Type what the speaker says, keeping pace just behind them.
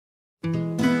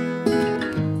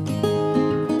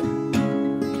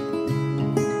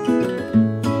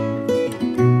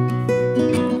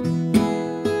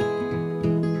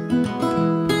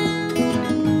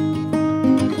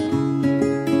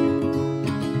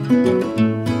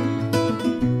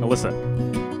Alyssa,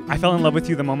 I fell in love with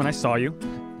you the moment I saw you.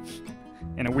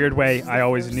 In a weird way, I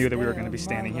always knew that we were going to be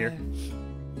standing here.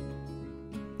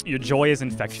 Your joy is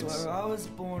infectious,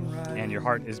 and your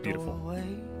heart is beautiful.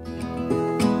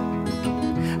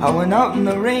 I went out in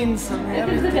the rain, so This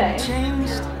is the day.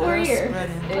 changed. 4 years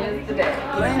is the day.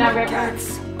 Now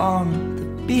Blankets on the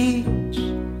beach.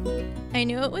 I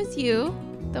knew it was you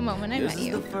the moment I met This is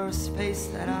you. the first face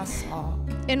that I saw.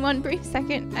 In one brief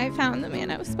second, I found the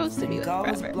man I was supposed to be with I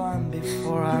was forever. blind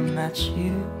before I met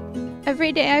you.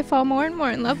 Every day I fall more and more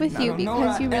in love with I you don't know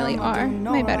because where you I really am, I are don't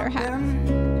know my where better I've half.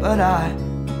 been, but I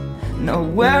know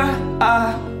where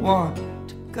I want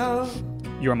to go.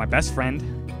 You are my best friend,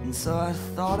 And so I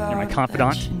thought You're my I'd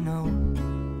confidant. let you know.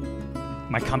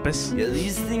 my compass. Yeah,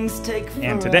 these things take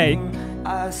And today,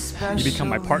 forever. you become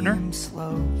my partner, I'm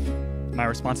slow. my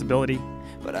responsibility.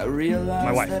 But I realized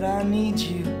My wife. that I need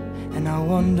you, and I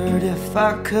wondered if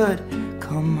I could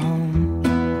come home.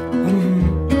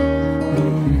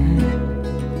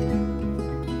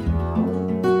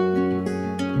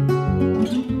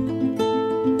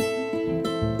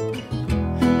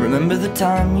 Remember the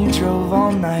time you drove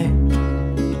all night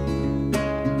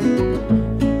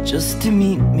just to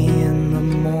meet me in the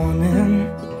morning?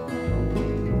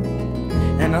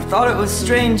 And I thought it was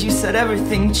strange, you said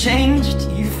everything changed.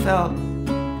 You felt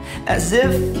as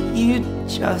if you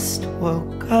just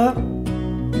woke up.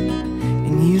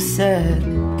 And you said,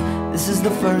 this is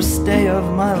the first day of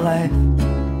my life.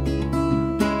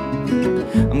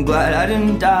 I'm glad I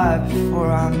didn't die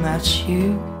before I met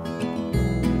you.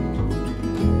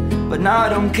 But now I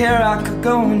don't care, I could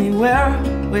go anywhere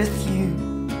with you,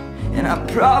 and I'd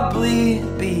probably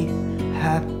be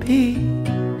happy.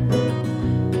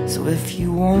 So if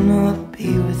you wanna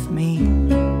be with me,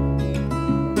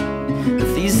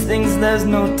 but these things there's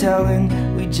no telling,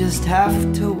 we just have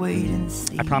to wait and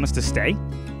see. I promise to stay,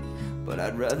 But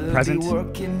I'd rather present, be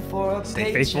working for a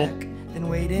stay faithful, paycheck than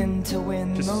waiting to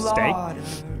win just the stay.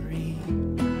 lottery.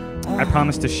 I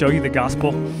promise to show you the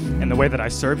gospel in the way that I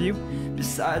serve you,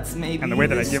 Besides, maybe and the way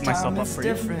that I this give myself time up it's for you.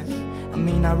 different. I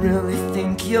mean, I really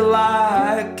think you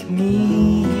like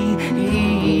me.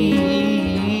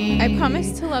 I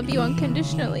promise to love you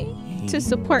unconditionally, to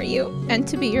support you, and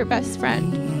to be your best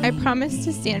friend. I promise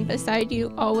to stand beside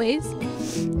you always,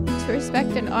 to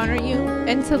respect and honor you,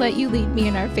 and to let you lead me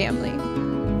in our family.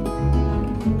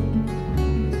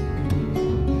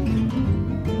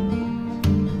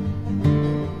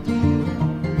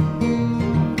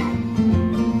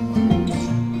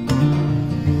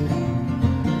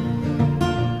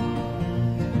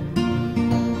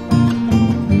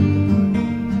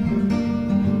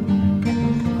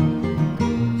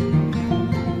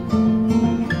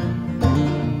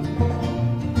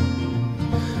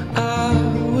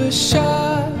 Wish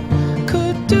I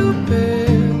could do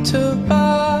better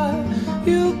by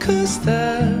you, 'cause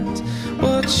that's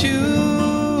what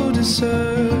you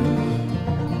deserve.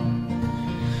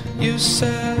 You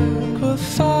sacrifice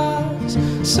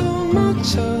so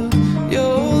much of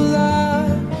your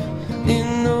life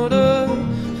in order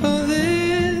for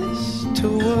this to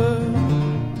work.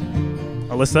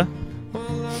 Alyssa,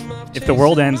 if the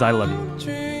world ends, I love you.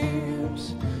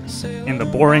 In the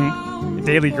boring,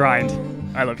 daily grind,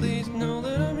 I love you.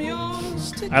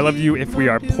 I love you if we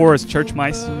are poor as church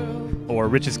mice or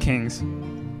rich as kings,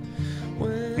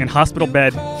 in hospital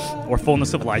bed or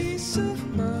fullness of life,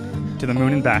 to the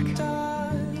moon and back,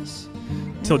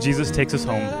 till Jesus takes us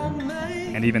home,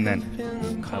 and even then,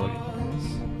 I love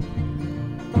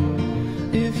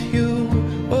you. If you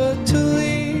were to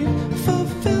leave,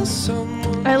 fulfill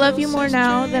someone. I love you more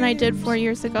now than I did 4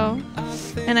 years ago,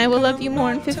 and I will love you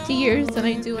more in 50 years than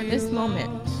I do in this moment.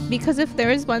 Because if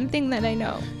there is one thing that I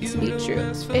know to be true,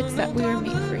 it's that we were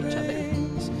made for each other.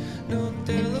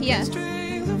 And P.S. If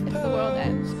the world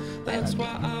ends, I love That's you.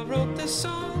 why I wrote this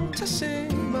song to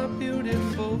sing, my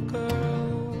beautiful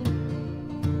girl.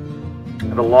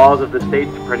 The laws of the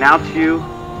state to pronounce you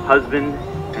husband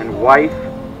and wife.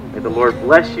 May the Lord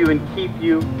bless you and keep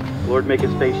you. The Lord make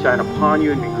his face shine upon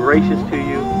you and be gracious to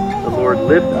you. The Lord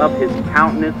lift up his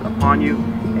countenance upon you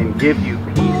and give you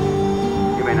peace.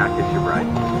 You may not kiss your bride.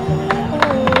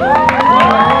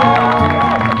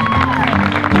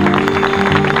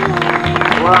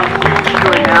 Well, I'm pleased to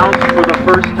announce for the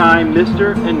first time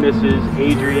Mr. and Mrs.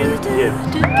 Adrian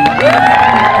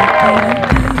Gibbs.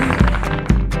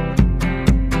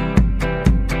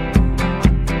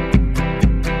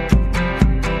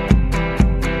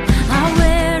 I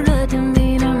wear a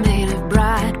demeanor made of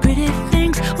bright, pretty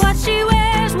things. What she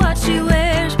wears, what she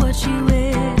wears, what she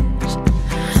wears.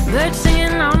 Birds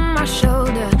singing on my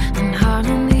shoulder, and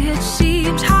harmony it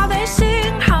seems. How they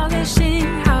sing, how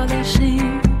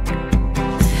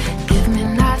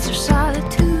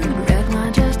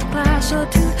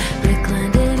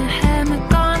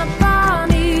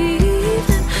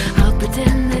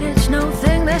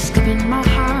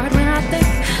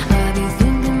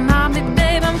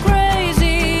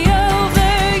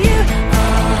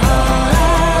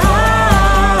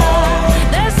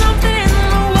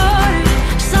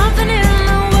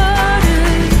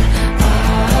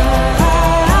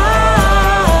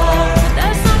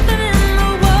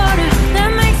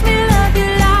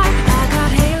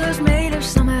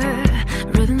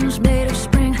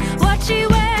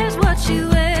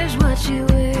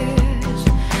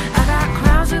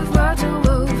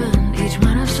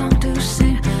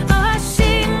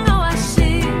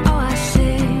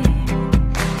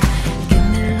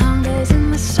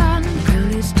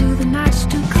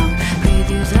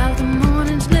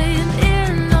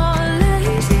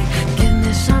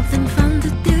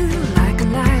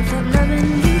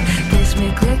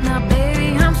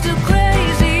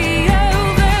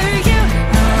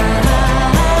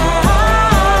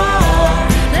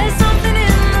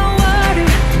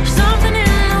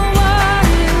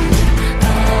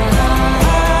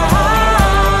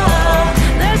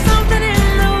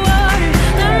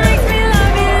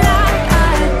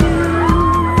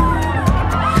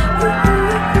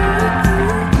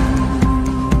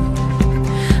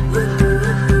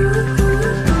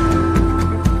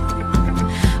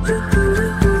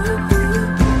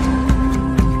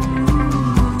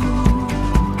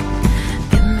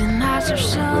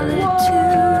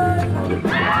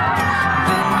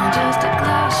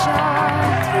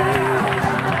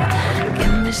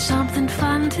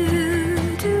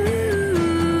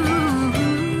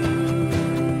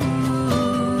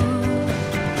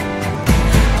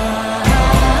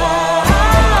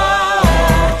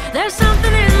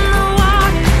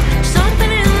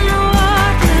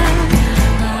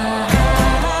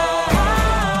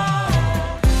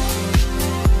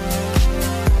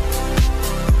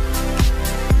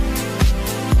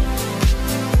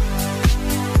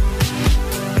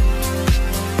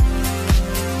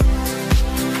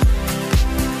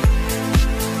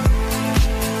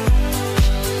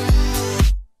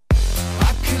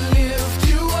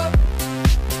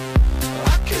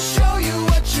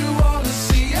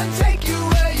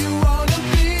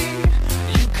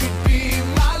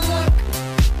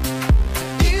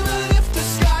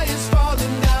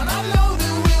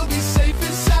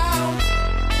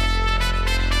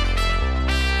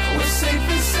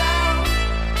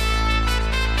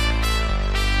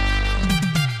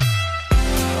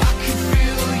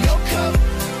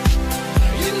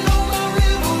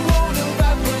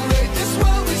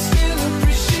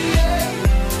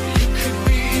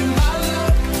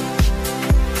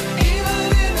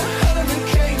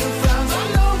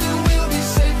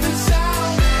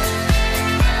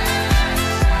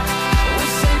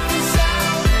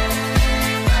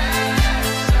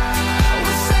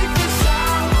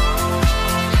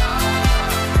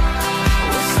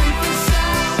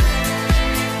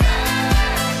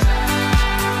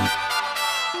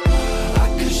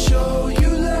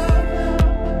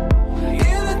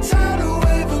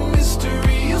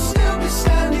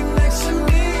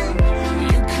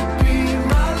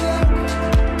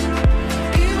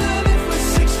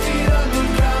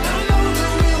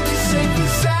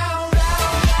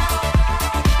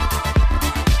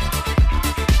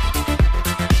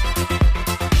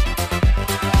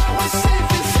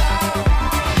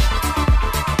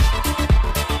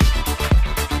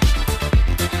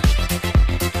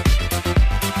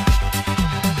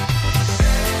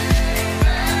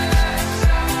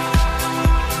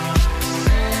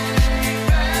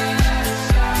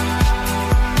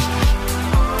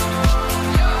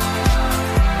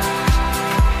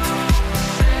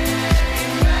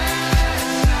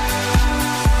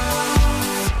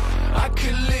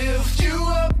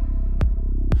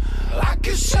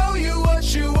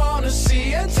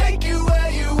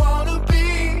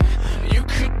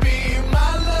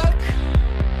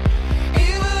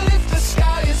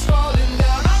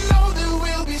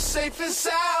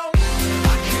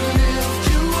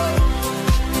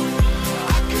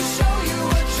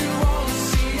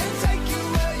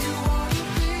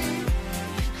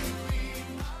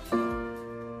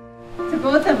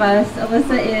both of us,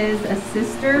 Alyssa is a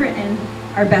sister and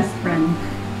our best friend.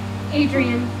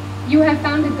 Adrian, you have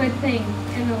found a good thing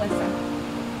in Alyssa.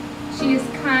 She is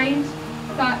kind,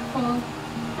 thoughtful,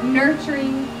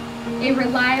 nurturing, a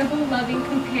reliable, loving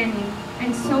companion,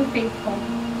 and so faithful.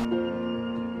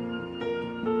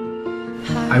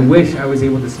 I wish I was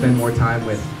able to spend more time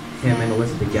with him and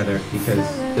Alyssa together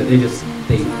because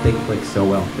they click so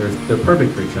well. They're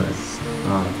perfect for each other,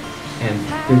 and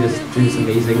they're just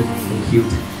amazing and cute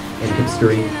and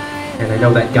hipstery. And I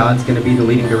know that God's going to be the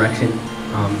leading direction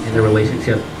in the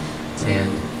relationship.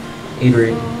 And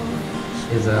Adrian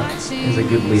is a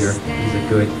good leader. He's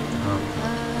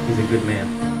a good man.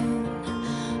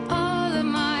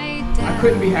 I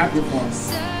couldn't be happier for him.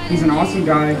 He's an awesome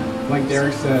guy, like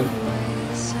Derek said,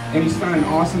 and he's found an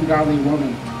awesome, godly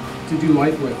woman to do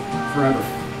life with forever.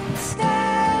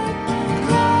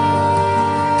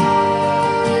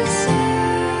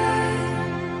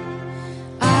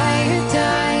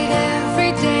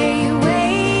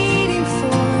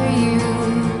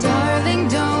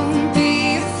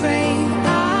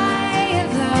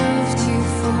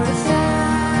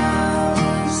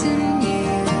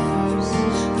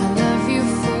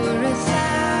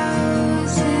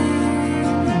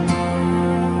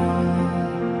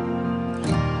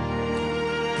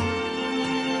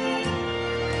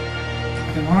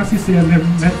 I can honestly say I've never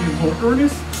met a more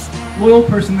earnest, loyal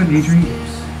person than Adrian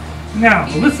Gibbs. Now,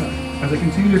 Alyssa, as I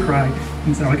continue to cry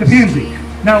and sound like a pansy.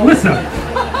 Now, Alyssa,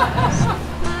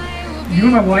 you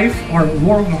and my wife are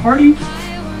Laurel and Hardy.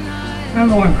 I don't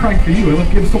know why I'm crying for you. I love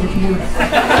Gibbs so much more.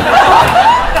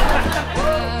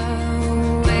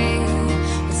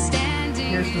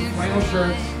 Here's the flannel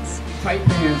shirts, tight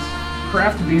pants,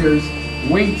 craft beers,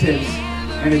 wingtips,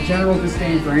 and a general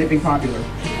disdain for anything popular.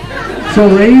 So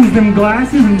raise them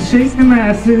glasses and shake them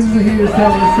asses. Here's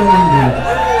how we're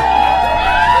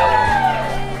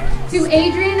To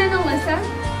Adrian and Alyssa,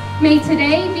 may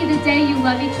today be the day you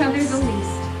love each other the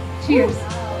least. Cheers.